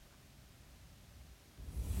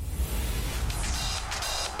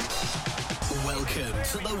Welcome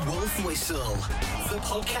to the Wolf Whistle, the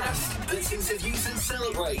podcast that interviews and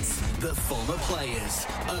celebrates the former players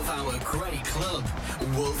of our great club,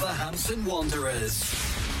 Wolverhampton Wanderers.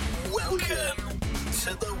 Welcome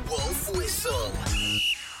to the Wolf Whistle.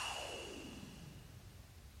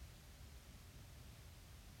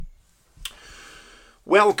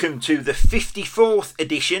 Welcome to the 54th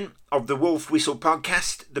edition of the Wolf Whistle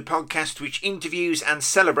podcast, the podcast which interviews and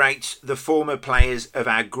celebrates the former players of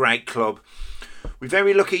our great club. We're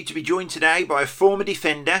very lucky to be joined today by a former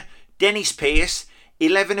defender, Dennis Pearce,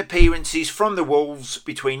 11 appearances from the Wolves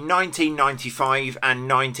between 1995 and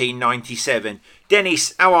 1997.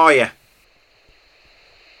 Dennis, how are you?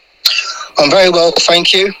 I'm very well,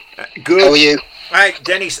 thank you. Good. How are you? Hey,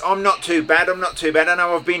 Dennis, I'm not too bad. I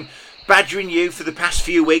know I've been badgering you for the past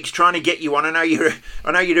few weeks, trying to get you on. I know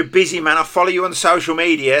you're a busy man. I follow you on social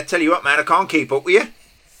media. Tell you what, man, I can't keep up with you.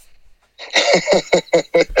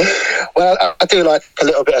 Well, I do like a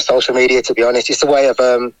little bit of social media, to be honest. It's a way of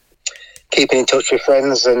keeping in touch with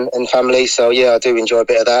friends and family. So yeah, I do enjoy a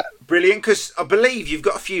bit of that. Brilliant, because I believe you've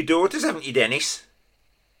got a few daughters, haven't you, Dennis?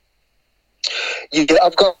 Yeah,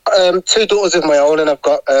 I've got 2 daughters of my own, and I've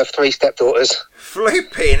got 3 stepdaughters.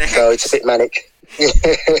 Flipping heck. So it's a bit manic.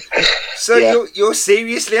 So yeah. You're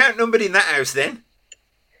seriously outnumbered in that house then?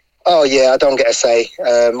 Oh yeah, I don't get a say.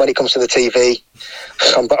 When it comes to the TV,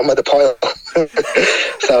 I'm bottom of the pile.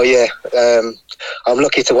 So yeah, I'm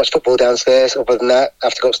lucky to watch football downstairs. Other than that, I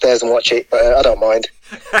have to go upstairs and watch it, but I don't mind.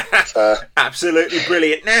 So. Absolutely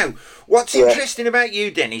brilliant. Now, what's interesting about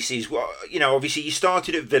you, Dennis, is obviously you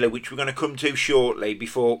started at Villa, which we're going to come to shortly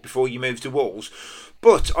before you moved to Wolves.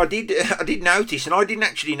 But I did notice, and I didn't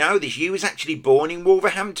actually know this, you was actually born in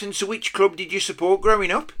Wolverhampton. So which club did you support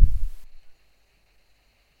growing up?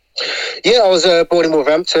 Yeah, I was born in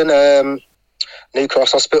Wolverhampton, New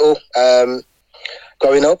Cross Hospital.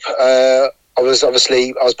 Growing up, I was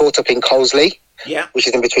brought up in Colsley, which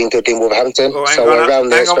is in between Dudley and Wolverhampton. Oh, so around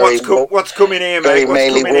there, what's coming here, mate? Very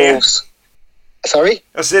mainly Wolves. Sorry,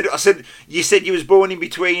 I said you said you was born in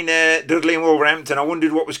between Dudley and Wolverhampton. I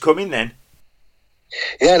wondered what was coming then.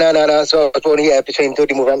 Yeah, no. So I was born between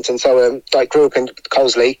Dudley and Wolverhampton. So I grew up in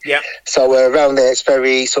Colsley. Yeah. So around there, it's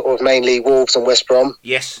very sort of mainly Wolves and West Brom.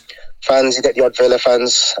 Yes. Fans, you get the odd Villa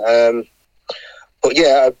fans. But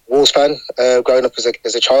yeah, Wolves fan growing up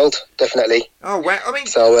as a child, definitely. Oh wow! I mean,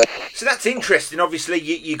 so that's interesting. Obviously,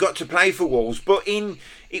 you got to play for Wolves, but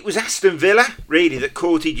it was Aston Villa really that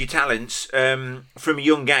courted your talents from a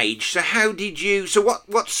young age. So how did you? So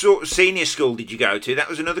what sort of senior school did you go to? That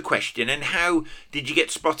was another question. And how did you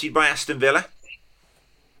get spotted by Aston Villa?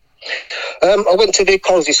 I went to the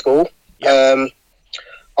Colsley school. Yep.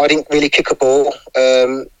 I didn't really kick a ball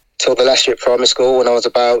till the last year at primary school when I was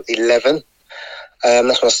about 11.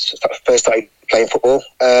 That's when I first started playing football.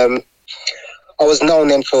 I was known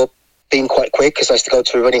then for being quite quick because I used to go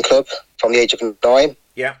to a running club from the age of 9.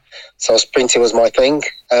 Yeah. So sprinting was my thing.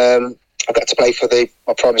 I got to play for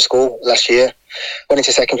my primary school last year. Went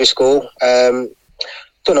into secondary school. Done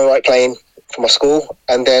all right playing for my school.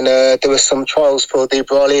 And then there were some trials for the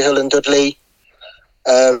Brierley, Hill and Dudley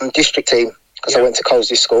district team because I went to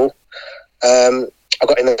Colsley school. I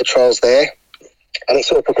got in the trials there. And it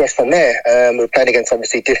sort of progressed from there. We were playing against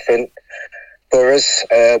obviously different boroughs,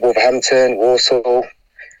 Wolverhampton, Walsall,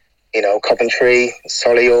 Coventry,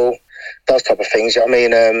 Solihull, those type of things. You know what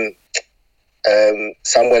I mean?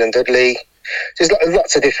 Sandwell and Dudley. There's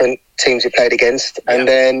lots of different teams we played against. Yeah. And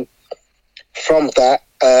then from that,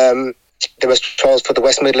 there was trials for the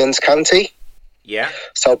West Midlands County. Yeah.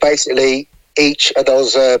 So basically, each of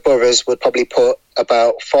those boroughs would probably put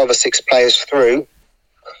about 5 or 6 players through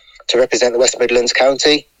to represent the West Midlands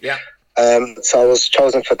County. Yeah. So I was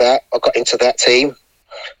chosen for that. I got into that team.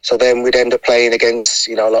 So then we'd end up playing against,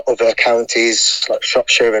 like other counties like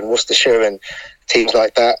Shropshire and Worcestershire and teams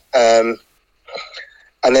like that. And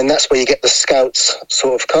then that's where you get the scouts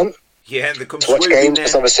sort of come. Yeah, they come to watch games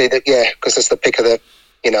because obviously because it's the pick of the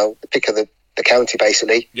county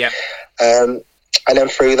basically. Yeah. And then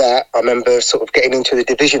through that, I remember sort of getting into the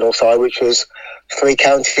divisional side, which was 3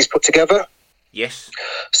 counties put together. Yes.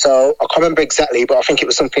 So I can't remember exactly, but I think it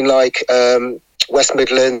was something like West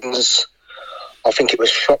Midlands, I think it was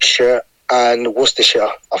Shropshire and Worcestershire,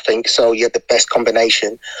 I think. So you had the best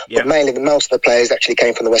combination. Yep. But mainly most of the players actually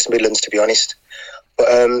came from the West Midlands, to be honest. But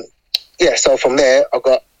so from there, I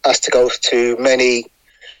got asked to go to many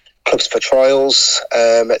clubs for trials.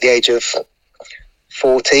 At the age of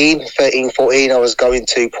 13, 14, I was going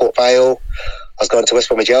to Port Vale. I was going to West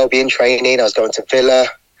Bromwich Albion training. I was going to Villa.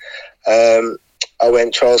 I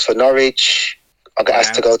went trials for Norwich. I got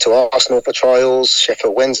asked to go to Arsenal for trials,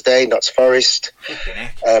 Sheffield Wednesday, Notts Forest,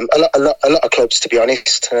 a lot of clubs, to be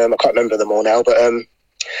honest. I can't remember them all now, but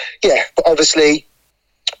yeah. But obviously,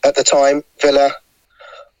 at the time, Villa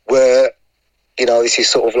were, this is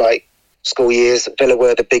sort of like school years. Villa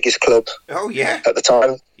were the biggest club. Oh yeah. At the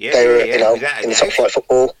time, they were, in the top flight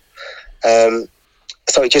football.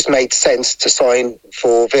 So it just made sense to sign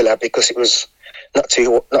for Villa because it was not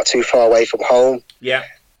too far away from home. Yeah.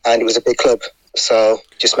 And it was a big club, so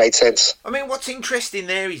it just made sense. I mean, what's interesting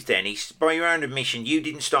there is, Dennis, by your own admission, you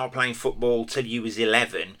didn't start playing football till you was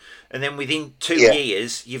 11, and then within 2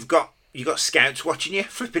 years, you've got scouts watching you.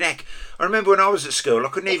 Flipping heck! I remember when I was at school, I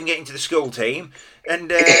couldn't even get into the school team,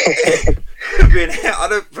 and I'd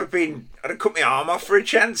have cut my arm off for a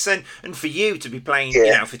chance, and for you to be playing,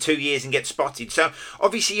 for 2 years and get spotted. So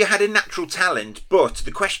obviously you had a natural talent, but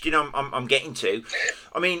the question I'm getting to,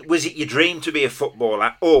 I mean, was it your dream to be a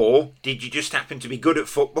footballer, or did you just happen to be good at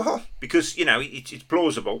football? Because it's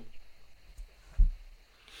plausible.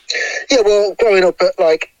 Yeah, well, growing up,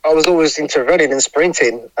 I was always into running and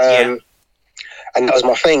sprinting, and that was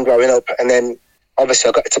my thing growing up. And then obviously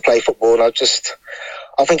I got to play football, and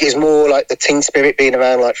I think it's more like the team spirit, being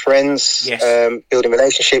around like friends, building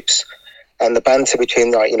relationships, and the banter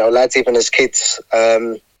between lads, even as kids,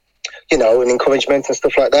 and encouragement and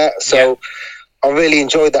stuff like that. So I really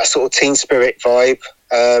enjoyed that sort of team spirit vibe,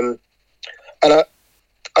 and I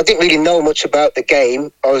didn't really know much about the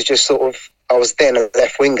game. I was then a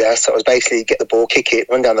left winger, so I was basically get the ball, kick it,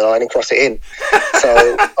 run down the line, and cross it in.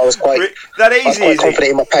 So I was quite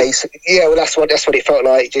confident in my pace. Yeah, well, that's what it felt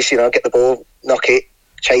like. Just get the ball, knock it,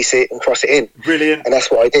 chase it, and cross it in. Brilliant. And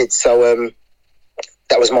that's what I did. So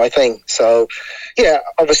that was my thing. So yeah,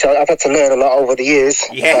 obviously I've had to learn a lot over the years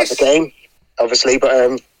about the game, obviously,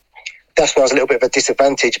 but that's why I was a little bit of a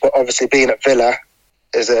disadvantage. But obviously being at Villa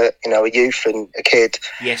as a youth and a kid,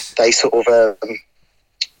 they sort of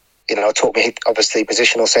taught me obviously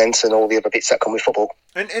positional sense and all the other bits that come with football.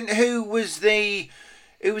 And who was the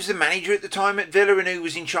manager at the time at Villa, and who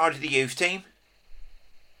was in charge of the youth team?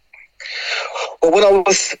 Well, when I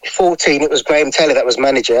was 14, it was Graham Taylor that was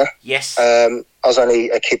manager. Yes. I was only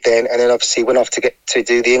a kid then, and then obviously went off to get to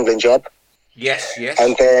do the England job. Yes.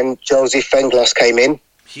 And then Joseph Venglos came in.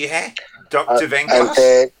 Yeah, Dr.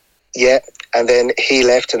 Venglos. And then he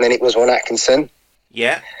left, and then it was Ron Atkinson.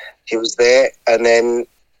 Yeah. He was there, and then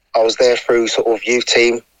I was there through sort of youth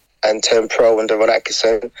team and turned pro under Ron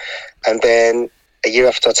Atkinson. And then a year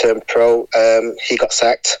after I turned pro, he got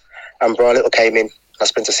sacked, and Brian Little came in. I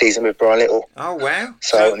spent a season with Brian Little. Oh, wow.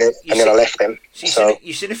 So and then I left them. So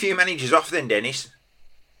you've seen a few managers off then, Dennis?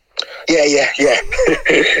 Yeah.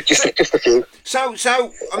 just a few. So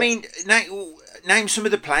I mean, name some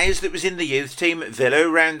of the players that was in the youth team at Villa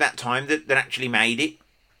around that time that actually made it.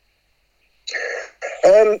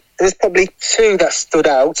 There's probably two that stood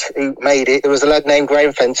out who made it. There was a lad named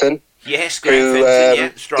Graham Fenton. Yes, Graham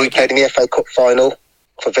Fenton, striker. He played in the FA Cup final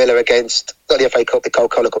for Villa against, not the FA Cup, the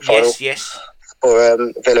Coca-Cola Cup final. Yes. For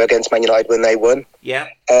Villa against Man United when they won. Yeah.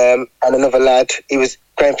 And another lad,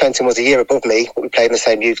 Graham Fenton was a year above me, but we played in the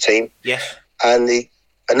same youth team. Yes. And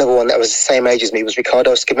another one that was the same age as me was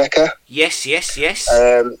Ricardo Scamecca. Yes.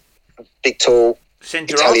 Big, tall,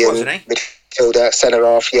 centre Italian half, wasn't he? Midfielder, centre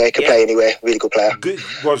half. Yeah, he could play anywhere. Really good player. Good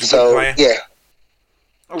player. Yeah.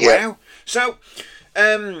 Oh, wow. So,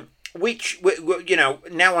 now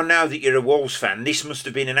I know that you're a Wolves fan, this must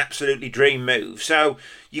have been an absolutely dream move. So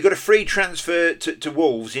you got a free transfer to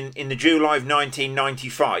Wolves in the July of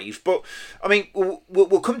 1995. But I mean,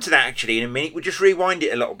 we'll come to that actually in a minute. We'll just rewind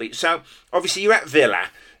it a little bit. So obviously you're at Villa.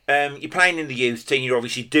 You're playing in the youth team. You're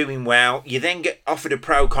obviously doing well. You then get offered a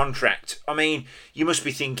pro contract. I mean, you must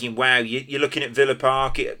be thinking, wow. You're looking at Villa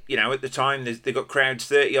Park. At the time they've got crowds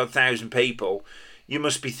 30,000 people. You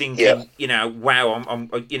must be thinking, wow, I'm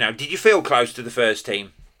did you feel close to the first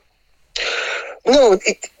team? No,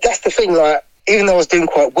 that's the thing. Like, even though I was doing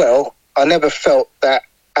quite well, I never felt that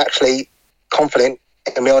actually confident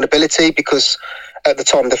in my own ability, because at the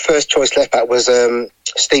time the first choice left back was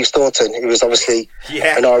Steve Staunton, who was obviously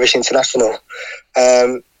an Irish international.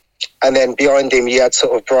 And then behind him you had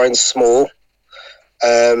sort of Brian Small.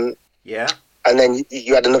 And then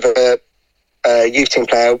you had another youth team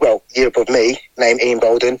player, year above me, named Ian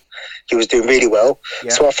Bolden. He was doing really well.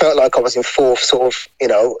 Yeah. So I felt like I was in fourth, fourth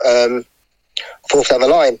down the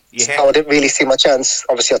line. Yeah. So I didn't really see my chance.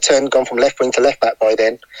 Obviously, gone from left wing to left back by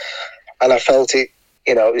then. And I felt it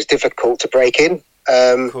was difficult to break in.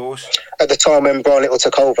 Of course. At the time when Brian Little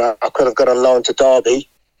took over, I could have gone on loan to Derby.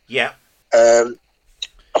 Yeah. I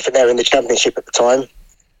think they were in the Championship at the time.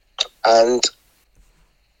 And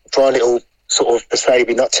Brian Little sort of persuaded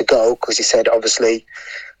me not to go because he said, obviously,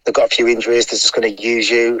 they've got a few injuries. They're just going to use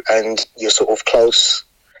you, and you're sort of close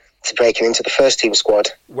to breaking into the first team squad.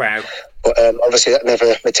 Wow. But obviously that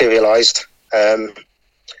never materialised. And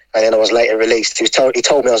then I was later released. He told me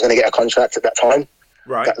I was going to get a contract at that time.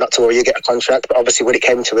 Right. That, not to worry, you get a contract. But obviously when it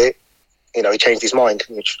came to it, you know, he changed his mind,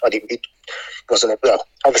 which I didn't. It wasn't. Well,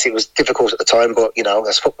 obviously it was difficult at the time, but you know,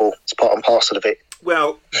 that's football. It's part and parcel of it.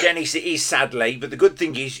 Well, Dennis, it is sadly, but the good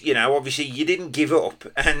thing is, you know, obviously you didn't give up,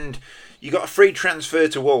 and you got a free transfer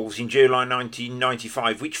to Wolves in July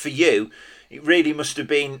 1995, which for you, it really must have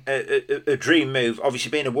been a dream move,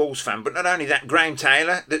 obviously being a Wolves fan. But not only that, Graham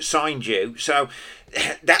Taylor that signed you. So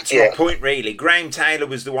that's my point, really. Graham Taylor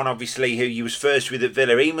was the one, obviously, who you was first with at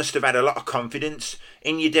Villa. He must have had a lot of confidence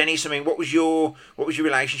in you, Dennis. I mean, what was your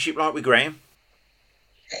relationship like with Graham?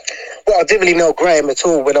 Well, I didn't really know Graham at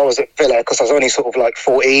all when I was at Villa because I was only sort of like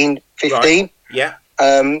 14, 15. Right. Yeah.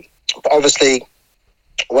 But obviously,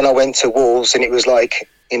 when I went to Wolves, and it was like,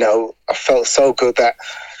 you know, I felt so good that,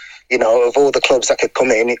 you know, of all the clubs that could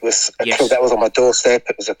come in, it was a club that was on my doorstep.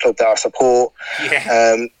 It was a club that I support.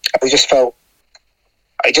 Yeah. I just felt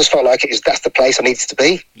like that's the place I needed to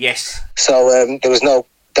be. Yes. So there was no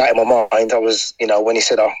doubt in my mind. I was, you know, when he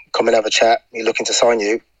said, "Oh, come and have a chat. You're looking to sign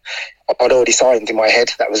you." I'd already signed in my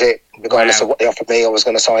head. That was it. Regardless of what they offered me, I was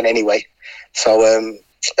going to sign anyway. So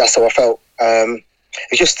that's how I felt. It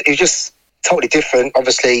was just totally different.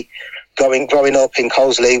 Obviously, growing up in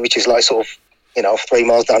Colsley, which is like sort of, you know, 3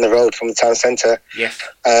 miles down the road from the town centre. Yes.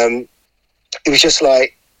 It was just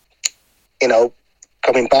like, you know,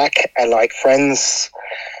 coming back and like friends.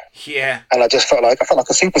 Yeah. And I felt like a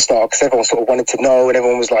superstar because everyone sort of wanted to know, and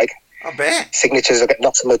everyone was like, I bet. signatures, I get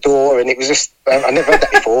knocks on the door, and it was just, I never had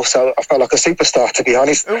that before, so I felt like a superstar, to be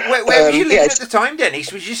honest. Where was you living at the time,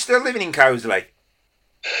 Dennis? Was you still living in Colsley?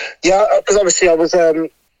 Yeah, because obviously I was,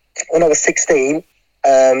 when I was 16,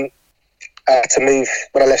 I had to move,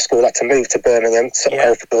 when I left school, I had to move to Birmingham, sort of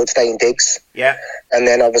Hereford, stay in digs. Yeah. And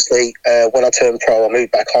then obviously, when I turned pro, I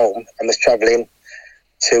moved back home and was travelling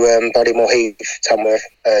to Bodymore Heath, Tamworth,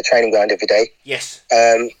 training ground every day. Yes.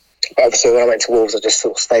 But obviously when I went to Wolves, I just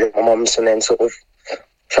sort of stayed at my mum's and then sort of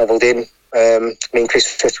travelled in. Me and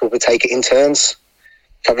Chris Westwood would take it in turns,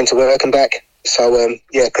 travelling to work and back. So,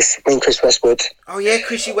 because me and Chris Westwood... Oh, yeah,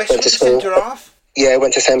 Chrissy Westwood, the centre-half? Yeah,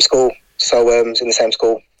 went to the same school. So, was in the same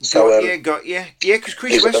school. So, got you. Yeah, because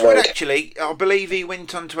Chris Westwood, actually, I believe he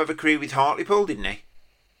went on to have a career with Hartlepool, didn't he?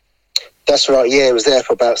 That's right, yeah. He was there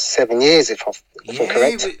for about 7 years, if I'm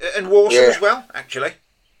correct. And Warsaw as well, actually.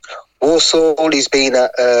 Warsaw, he's been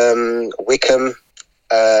at Wickham,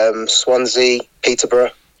 Swansea,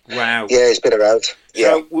 Peterborough. Wow. Yeah, he's been around.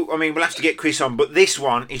 Yeah. So, I mean, we'll have to get Chris on, but this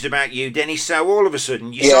one is about you, Dennis. So, all of a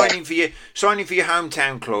sudden, you're signing for your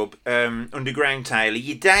hometown club under Graham Taylor.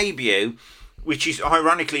 Your debut, which is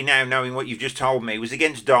ironically now knowing what you've just told me, was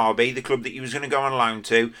against Derby, the club that you was going to go on loan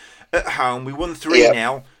to, at home. We won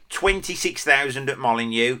 3-0, 26,000 at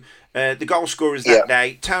Molineux. The goal scorers that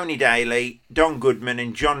day, Tony Daly, Don Goodman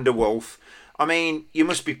and John DeWolf. I mean, you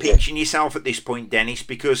must be pinching yourself at this point, Dennis,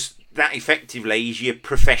 because that effectively is your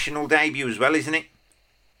professional debut as well, isn't it?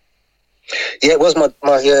 Yeah, it was my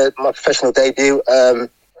professional debut. I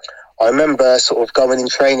remember sort of going in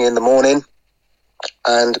training in the morning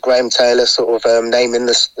and Graham Taylor sort of naming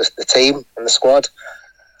the team and the squad,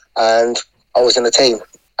 and I was in the team.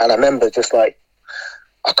 And I remember just like,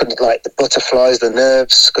 I couldn't, like, the butterflies, the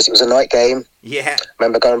nerves, because it was a night game. Yeah. I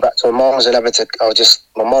remember going back to my mum's and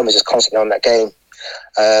my mum was just constantly on that game.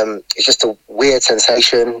 It's just a weird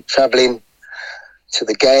sensation, travelling to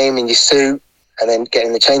the game in your suit and then getting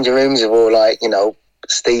in the changing rooms of all, like, you know,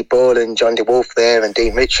 Steve Bull and John DeWolf there and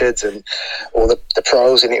Dean Richards and all the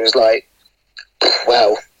pros, and it was like,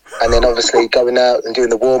 wow. And then obviously going out and doing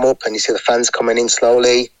the warm-up and you see the fans coming in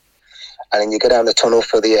slowly, and then you go down the tunnel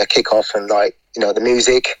for the kick-off and, like, you know, the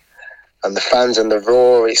music and the fans and the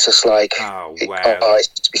roar. It's just like,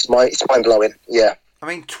 it's mind-blowing, yeah. I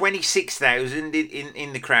mean, 26,000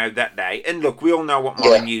 in the crowd that day. And look, we all know what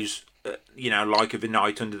Molineux's, like of a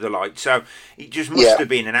night under the light. So it just must have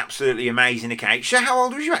been an absolutely amazing occasion. So how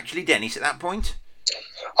old was you actually, Dennis, at that point?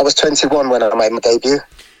 I was 21 when I made my debut.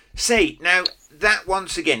 See, now, that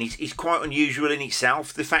once again is quite unusual in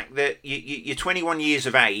itself. The fact that you're 21 years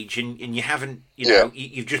of age and you haven't,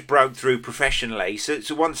 you've just broke through professionally.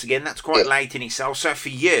 So once again, that's quite late in itself. So for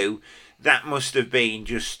you, that must have been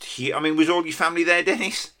just huge. I mean, was all your family there,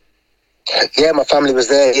 Dennis? Yeah, my family was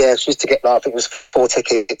there. Yeah, she used to get, I think it was 4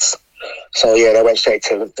 tickets. So yeah, they went straight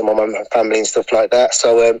to my mum and family and stuff like that.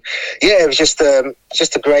 So it was just a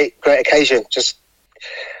great occasion. Just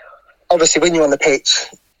obviously when you're on the pitch,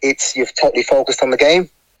 you're totally focused on the game.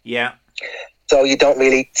 Yeah. So you don't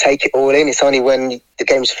really take it all in. It's only when the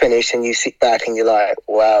game's finished and you sit back and you're like,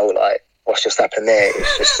 wow, like what's just happened there?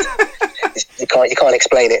 It's just you can't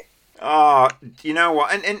explain it. Oh, you know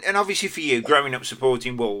what? And obviously for you, growing up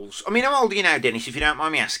supporting Wolves. I mean, how old are you now, Dennis, if you don't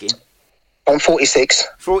mind me asking? I'm 46.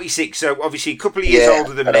 46, so obviously a couple of years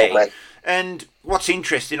older than me. Man. And what's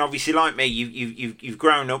interesting, obviously, like me, you've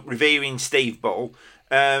grown up revering Steve Bull.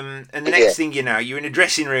 And the next thing you know, you're in a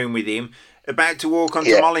dressing room with him, about to walk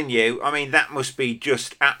onto Molineux. I mean, that must be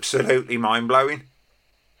just absolutely mind-blowing.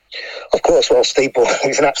 Of course, well, Steve Bull,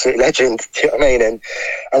 he's an absolute legend. Do you know what I mean?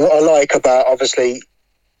 And what I like about, obviously,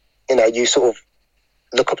 you know, you sort of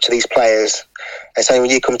look up to these players, and so when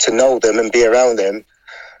you come to know them and be around them,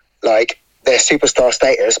 like, they're superstar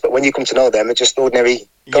status, but when you come to know them, they're just ordinary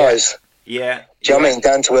guys. Yeah. Do you know what I mean?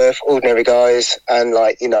 Down to earth, ordinary guys, and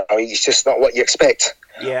like, you know, it's just not what you expect.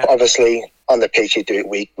 Yeah. But obviously, on the pitch, you do it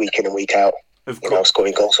week in and week out. Of course. You know,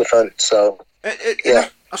 scoring goals for fun. So,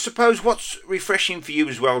 I suppose what's refreshing for you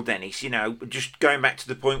as well, Dennis, you know, just going back to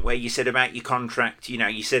the point where you said about your contract, you know,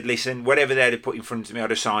 you said, listen, whatever they'd have put in front of me,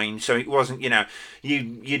 I'd have signed. So it wasn't, you know, you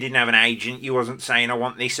didn't have an agent. You wasn't saying, I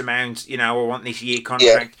want this amount, you know, I want this year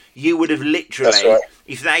contract. Yeah. You would have literally,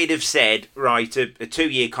 if they'd have said, right, a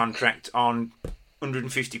 2-year contract on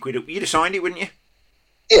 150 quid, you'd have signed it, wouldn't you?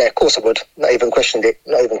 Yeah, of course I would. Not even questioned it.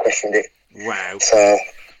 Wow. So,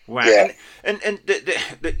 wow. Yeah. And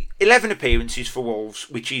the 11 appearances for Wolves,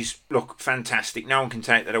 which is, look, fantastic. No one can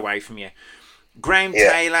take that away from you. Graham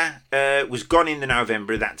Taylor was gone in the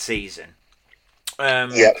November of that season.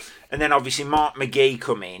 And then obviously Mark McGee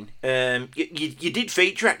come in. You did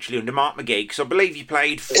feature actually under Mark McGee, because I believe you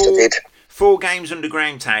played four games under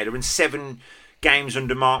Graham Taylor and 7 games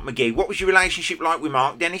under Mark McGee. What was your relationship like with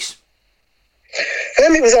Mark, Dennis?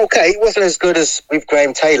 It was okay. It wasn't as good as with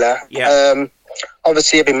Graham Taylor. Yeah.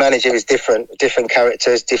 Obviously, every manager is different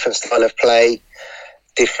characters, different style of play,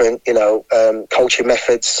 different, you know, coaching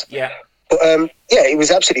methods. Yeah. But it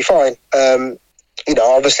was absolutely fine. You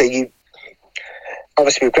know, obviously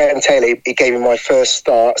with Graham Taylor, he gave me my first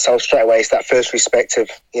start, so straight away it's that first respect of,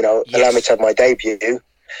 you know, allow me to have my debut,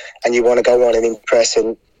 and you want to go on and impress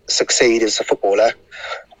and succeed as a footballer.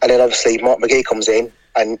 And then obviously Mark McGee comes in,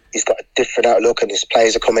 and he's got a different outlook, and his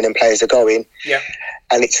players are coming and players are going. Yeah.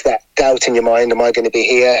 And it's that doubt in your mind, am I going to be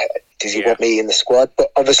here? Does he want me in the squad?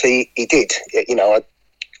 But obviously he did. You know,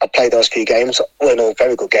 I played those few games, all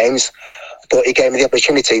very good games, but he gave me the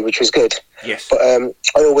opportunity, which was good. Yes. But I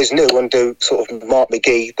always knew under sort of Mark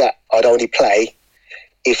McGee that I'd only play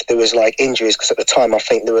if there was like injuries, because at the time I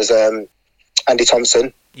think there was Andy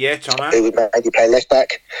Thompson, who would maybe play left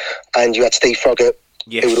back, and you had Steve Froggatt,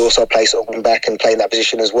 who would also play sort of back and play in that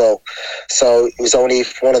position as well. So it was only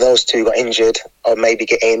if one of those two got injured, I'd maybe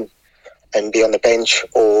get in and be on the bench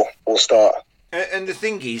or start. And the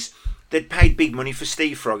thing is, they'd paid big money for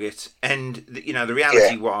Steve Froggatt, and you know the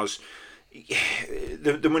reality was,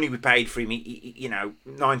 the money we paid for him, you know,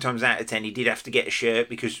 9 times out of 10 he did have to get a shirt,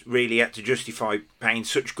 because really he had to justify paying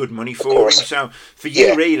such good money for him. So for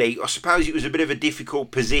you, really, I suppose it was a bit of a difficult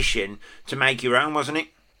position to make your own, wasn't it?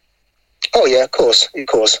 Oh yeah, of course.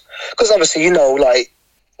 Because obviously, you know, like,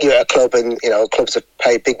 you're at a club and, you know, clubs have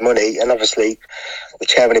paid big money, and obviously the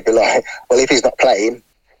chairman would be like, well, if he's not playing,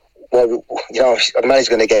 well, you know, the manager's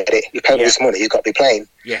going to get it. You pay him this money, he's got to be playing.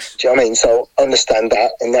 Yes. Do you know what I mean? So understand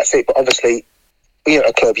that, and that's it. But obviously, you're at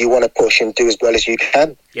a club, you want to push and do as well as you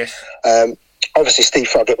can. Yes. Obviously, Steve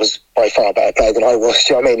Froggatt was by far a better player than I was.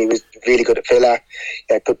 Do you know what I mean? He was really good at Villa.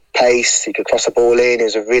 He had good pace. He could cross the ball in. He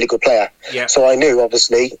was a really good player. Yeah. So I knew,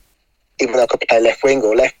 obviously, even though I could play left wing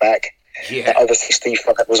or left back, that obviously Steve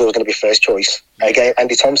Froggatt was always going to be first choice. Again,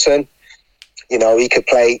 Andy Thompson, you know, he could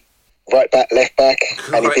play right back, left back,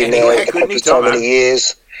 and he'd been there the club for so many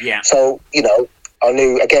years. Yeah. So, you know, I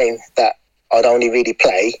knew again that I'd only really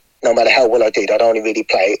play, no matter how well I did, I'd only really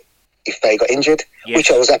play if they got injured,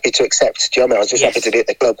 which I was happy to accept. Do you know what I mean? I was just happy to do it at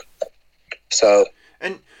the club. So.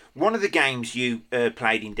 And one of the games you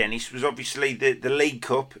played in, Dennis, was obviously the League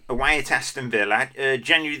Cup away at Aston Villa,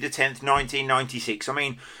 January the 10th, 1996. I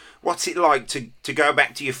mean, what's it like to go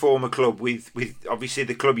back to your former club with obviously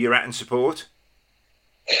the club you're at and support?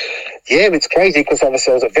 Yeah, it's crazy, because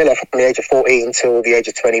obviously I was at Villa from the age of 14 until the age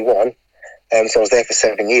of 21. So I was there for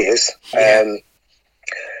 7 years. Yeah.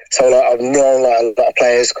 So like, I've known like a lot of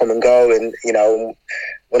players come and go, and you know,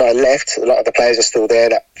 when I left, a lot of the players are still there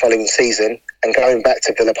that following season. And going back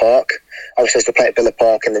to Villa Park, I was supposed to play at Villa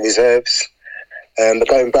Park in the reserves, but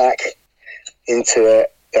going back into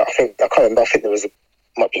I can't remember. I think there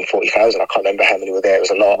might be 40,000. I can't remember how many were there. It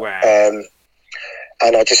was a lot. Wow.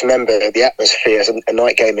 And I just remember the atmosphere as a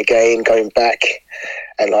night game again, going back,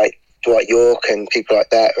 and like Dwight York and people like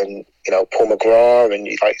that, and Paul McGrath and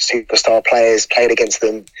like superstar players played against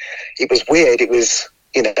them. It was weird. It was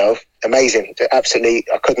amazing. Absolutely,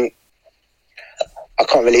 I can't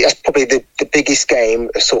really. That's probably the biggest game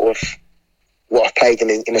of sort of what I've played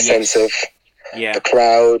in a sense of the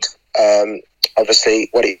crowd. Obviously,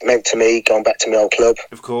 what it meant to me going back to my old club.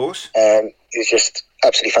 Of course, it was just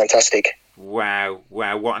absolutely fantastic. Wow,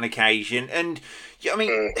 what an occasion! And I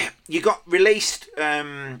mean, you got released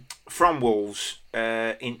from Wolves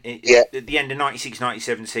at the end of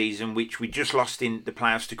 96-97 season, which we just lost in the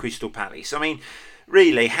playoffs to Crystal Palace. I mean,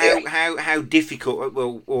 really, how difficult,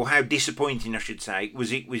 or how disappointing, I should say,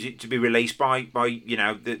 was it to be released by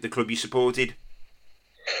the club you supported?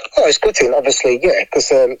 Oh, it's good to, obviously, because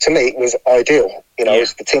to me it was ideal.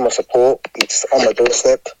 It's the team I support. It's on my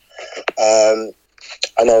doorstep.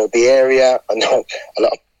 I know the area. I know a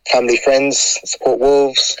lot of family, friends support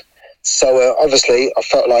Wolves. So obviously, I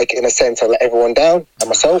felt like, in a sense, I let everyone down and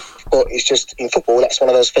myself. But it's just in football. That's one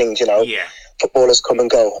of those things, Footballers come and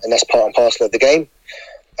go, and that's part and parcel of the game.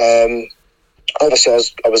 Obviously,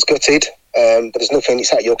 I was gutted, but there's nothing.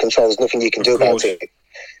 It's out of your control. There's nothing you can do about it.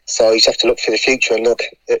 So you just have to look for the future and look,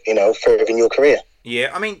 further in your career.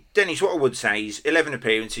 Yeah, I mean, Dennis, what I would say is 11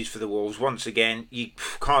 appearances for the Wolves. Once again, you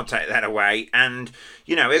can't take that away. And,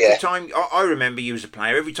 every time, I remember you as a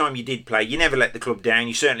player, every time you did play, you never let the club down.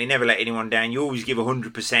 You certainly never let anyone down. You always give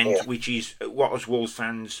 100%, which is what us Wolves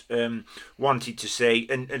fans wanted to see.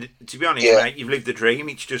 And to be honest, mate, you've lived the dream.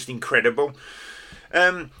 It's just incredible.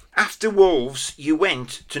 After Wolves, you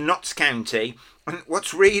went to Notts County. And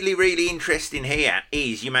what's really, really interesting here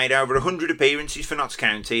is you made over 100 appearances for Notts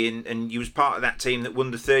County, and you was part of that team that won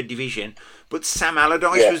the 3rd division. But Sam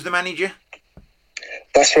Allardyce was the manager.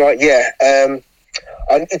 That's right. Yeah.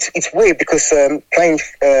 It's weird because playing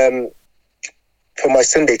for my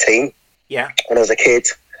Sunday team. Yeah. When I was a kid,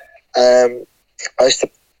 I used to.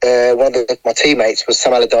 One of my teammates was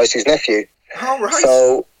Sam Allardyce's nephew. Oh,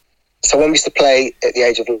 right. So when we used to play at the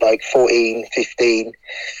age of like 14, 15,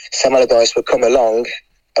 Sam Allardyce would come along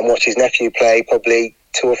and watch his nephew play probably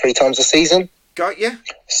 2 or 3 times a season. Got you.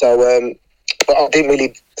 So, but I didn't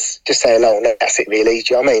really just say hello and that's it really,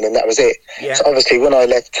 do you know what I mean? And that was it. Yeah. So obviously when I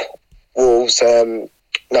left Wolves,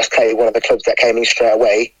 Notts County, one of the clubs that came in straight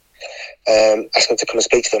away, asked me to come and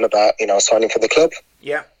speak to them about, signing for the club.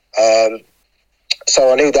 Yeah.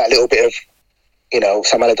 So I knew that little bit of,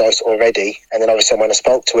 Sam Allardyce already. And then obviously when I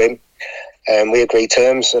spoke to him, we agreed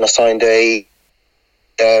terms and I signed a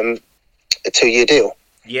 2-year deal.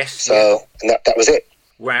 Yes. So, and that was it.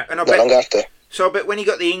 Wow. And not long after. So I bet when you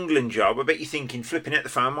got the England job, I bet you're thinking, flipping it, the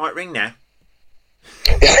phone might ring now.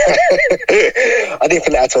 I didn't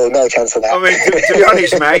think that at all. No chance of that. I mean, to be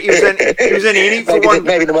honest, mate, he was only in it for one.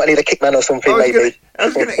 Maybe they might need a kickman or something.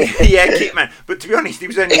 Kickman. But to be honest, he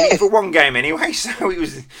was only in it for one game anyway. So it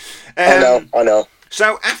was. I know.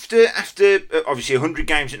 So after obviously 100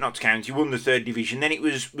 games at Notts County, you won the 3rd division. Then it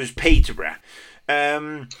was Peterborough.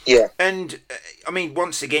 And I mean,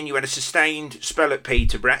 once again, you had a sustained spell at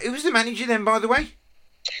Peterborough. Who was the manager then, by the way?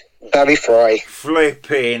 Barry Fry.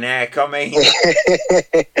 Flipping heck, I mean.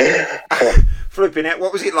 Flipping heck,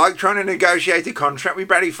 what was it like trying to negotiate a contract with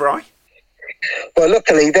Barry Fry? Well,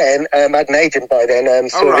 luckily then, I had an agent by then.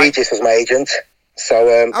 Sir Regis was my agent. So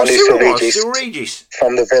I knew Sir Regis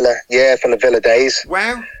from the Villa days.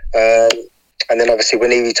 Wow. And then obviously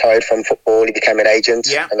when he retired from football, he became an agent.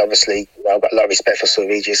 Yeah. And obviously, I've got a lot of respect for Sir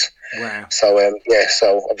Regis. Wow. So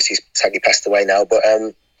so obviously he's sadly passed away now. But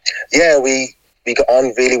we got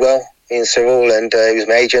on really well, me and Cyril, and he was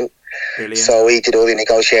my agent. Brilliant. So he did all the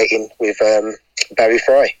negotiating with Barry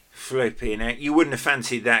Fry. Flipping heck. You wouldn't have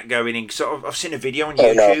fancied that going in. So I've seen a video on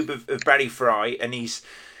YouTube of Barry Fry, and he's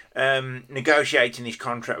negotiating this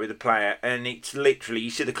contract with a player, and it's literally, you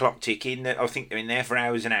see the clock ticking. I think they're in there for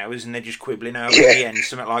hours and hours, and they're just quibbling over at the end,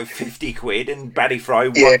 something like 50 quid, and Barry Fry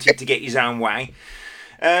wanted to get his own way.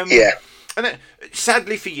 And then,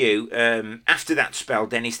 sadly for you, after that spell,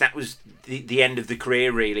 Dennis, that was the end of the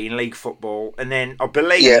career really in league football. And then I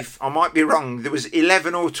believe, I might be wrong, there was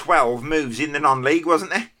 11 or 12 moves in the non-league,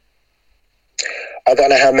 wasn't there? I don't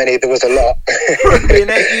know how many. There was a lot.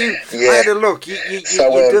 I had a look. You've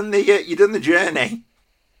done the journey.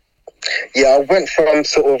 Yeah, I went from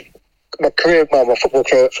sort of my football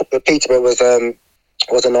career. Peterborough was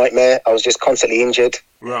a nightmare. I was just constantly injured.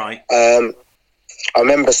 Right. I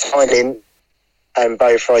remember signing and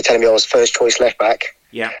Barry Fry telling me I was first choice left back.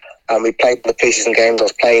 Yeah. And we played the pre-season games. I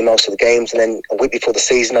was playing most of the games, and then a week before the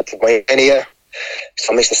season, I did my hernia.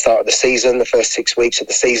 So I missed the start of the season. The first 6 weeks of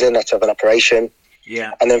the season, I had to have an operation.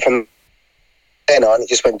 Yeah. And then from then on, it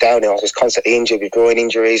just went downhill. I was constantly injured with groin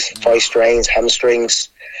injuries, thigh strains, hamstrings.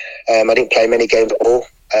 I didn't play many games at all.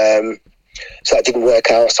 So that didn't work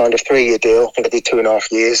out. I signed a 3-year deal. I think I did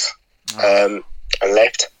 2.5 years and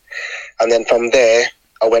left. And then from there,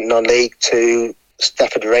 I went non-league to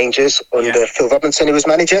Stafford Rangers under Phil Robinson, who was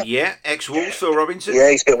manager. Yeah, ex-Wolves, Phil Robinson.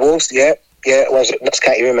 Yeah, he's been at Wolves, yeah. I was at Notts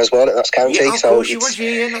County with him as well, at Notts County. Yeah, of course you was,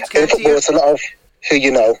 yeah, Notts County. In football, it's a lot of who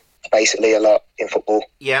you know, basically, a lot in football.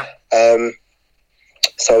 Yeah.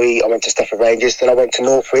 So I went to Stafford Rangers, then I went to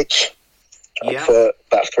Northwich for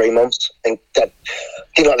about 3 months. And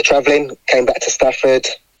didn't like the travelling, came back to Stafford,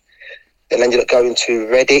 then ended up going to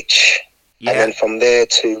Redditch, and then from there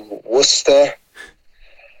to Worcester,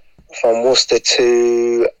 from Worcester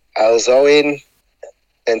to Alzoin,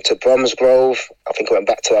 then to Bromsgrove. I think I went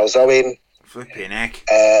back to Alzoin. Flipping heck.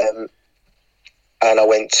 And I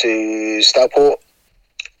went to Stockport,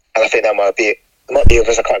 and I think that might be it. Not the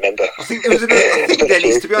others, I can't remember. I think there was another. I think,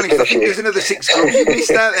 Dennis, to be honest, I think there was another 6 clubs you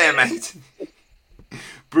missed out there, mate.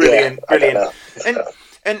 Brilliant, brilliant.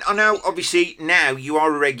 And I know, obviously, now you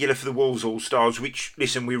are a regular for the Wolves All-Stars, which,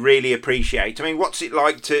 listen, we really appreciate. I mean, what's it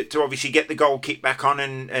like to obviously get the goal kick back on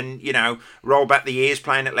and you know, roll back the years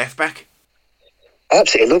playing at left-back? I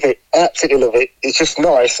absolutely love it. It's just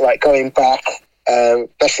nice, like, going back,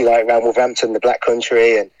 especially, like, around Wolverhampton, the Black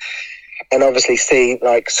Country, and obviously see,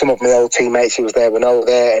 like, some of my old teammates who was there when I was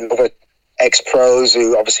there, and other ex-pros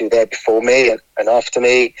who obviously were there before me and after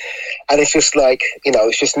me. And it's just like, you know,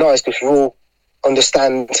 it's just nice because we all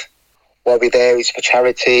understand why we're there. It's for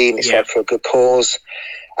charity and it's like for a good cause.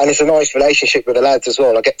 And it's a nice relationship with the lads as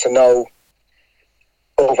well. I get to know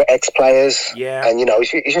other ex-players. Yeah. And, you know,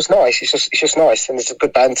 it's just nice. It's just nice. And it's a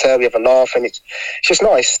good banter. We have a laugh and it's just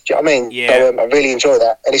nice. Do you know what I mean? Yeah. So I really enjoy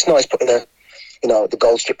that. And it's nice putting the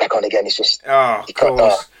gold strip back on again. It's just... Oh, of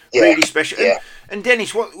course. Really special. Yeah. And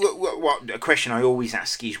Dennis, what a question I always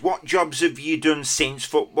ask is, what jobs have you done since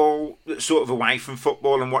football, sort of away from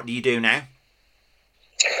football, and what do you do now?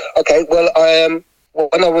 Okay, well,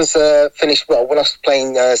 when I was finished, when I was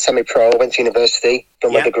playing semi-pro, I went to university,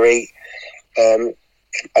 done my degree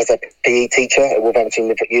as a PE teacher at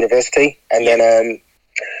Wolverhampton University, and then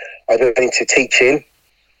I went into teaching,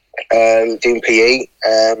 doing PE.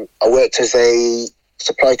 I worked as a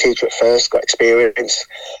supply teacher at first, got experience,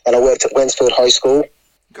 and I worked at Wensfield High School.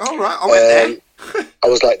 All right, I went there. I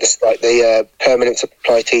was the permanent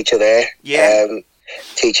supply teacher there. Yeah.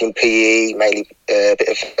 Teaching PE, mainly a bit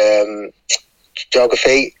of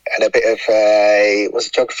geography and a bit of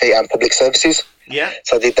geography and public services. Yeah.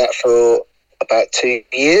 So I did that for about 2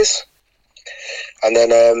 years, and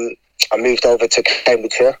then I moved over to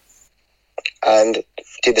Cambridgeshire and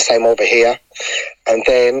did the same over here. And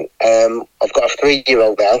then I've got a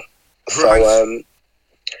 3-year-old now, so I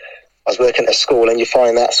was working at a school, and you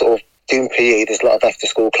find that sort of doing PE. There's a lot of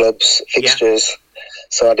after-school clubs, fixtures. Yeah.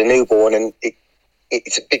 So I had a newborn, and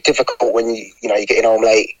it's a bit difficult when you're getting home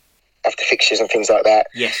late after fixtures and things like that.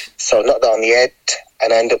 Yes. So I knocked that on the head,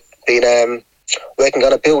 and I ended up being working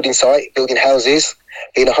on a building site, building houses,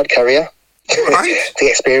 being a hod carrier. Right. To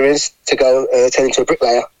get experience to go turn into a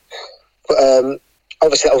bricklayer. But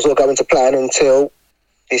obviously that was all going to plan until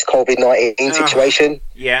this COVID-19 situation.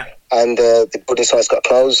 Yeah. And the building sites got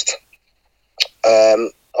closed. I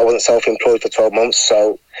wasn't self-employed for 12 months,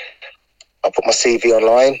 so I put my CV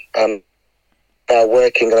online. Now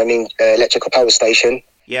working on an electrical power station.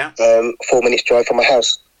 Yeah. 4 minutes drive from my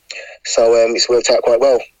house. So it's worked out quite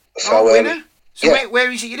well. So, winner. So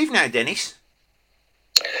where is it you live now, Dennis?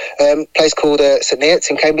 Place called St Neots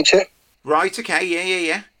in Cambridgeshire. Right, okay,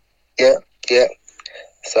 yeah. Yeah.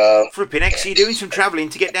 So flipping heck, so you're doing some travelling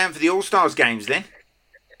to get down for the All-Stars games then?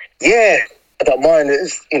 Yeah, I don't mind.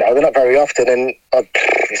 They're not very often, and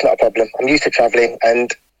it's not a problem. I'm used to travelling,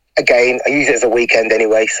 and again, I use it as a weekend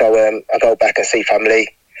anyway, so I go back and see family,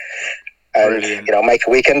 and brilliant. Make a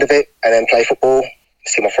weekend of it, and then play football,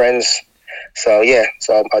 see my friends. So yeah,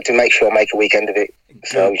 so I do make sure I make a weekend of it.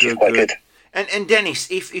 So which is quite good. And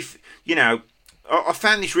Dennis, if I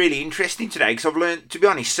found this really interesting today because I've learned, to be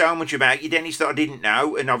honest, so much about you, Dennis, that I didn't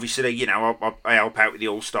know. And obviously, I help out with the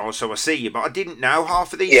All-Stars, so I see you, but I didn't know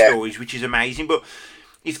half of these stories, which is amazing. But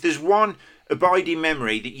if there's one abiding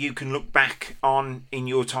memory that you can look back on in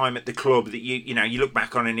your time at the club that you look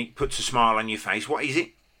back on and it puts a smile on your face, what is it?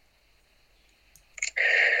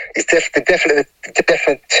 It's definitely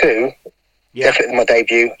two. Yeah. Definitely my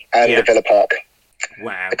debut and the Villa Park.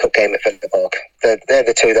 Wow. The cup game at Villa Park. They're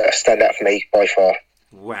the two that stand out for me by far.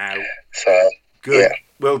 Wow. So, good. Yeah.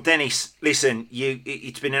 Well, Dennis, listen,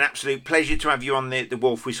 it's been an absolute pleasure to have you on the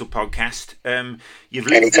Wolf Whistle podcast. You've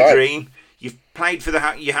lived the dream. You've played for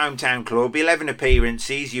your hometown club, 11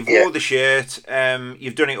 appearances, you've wore the shirt,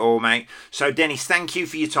 you've done it all, mate. So, Dennis, thank you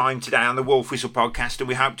for your time today on the Wolf Whistle podcast, and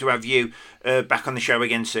we hope to have you back on the show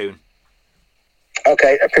again soon.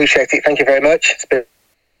 Okay, appreciate it. Thank you very much. It's been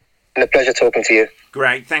a pleasure talking to you.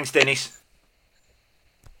 Great. Thanks, Dennis.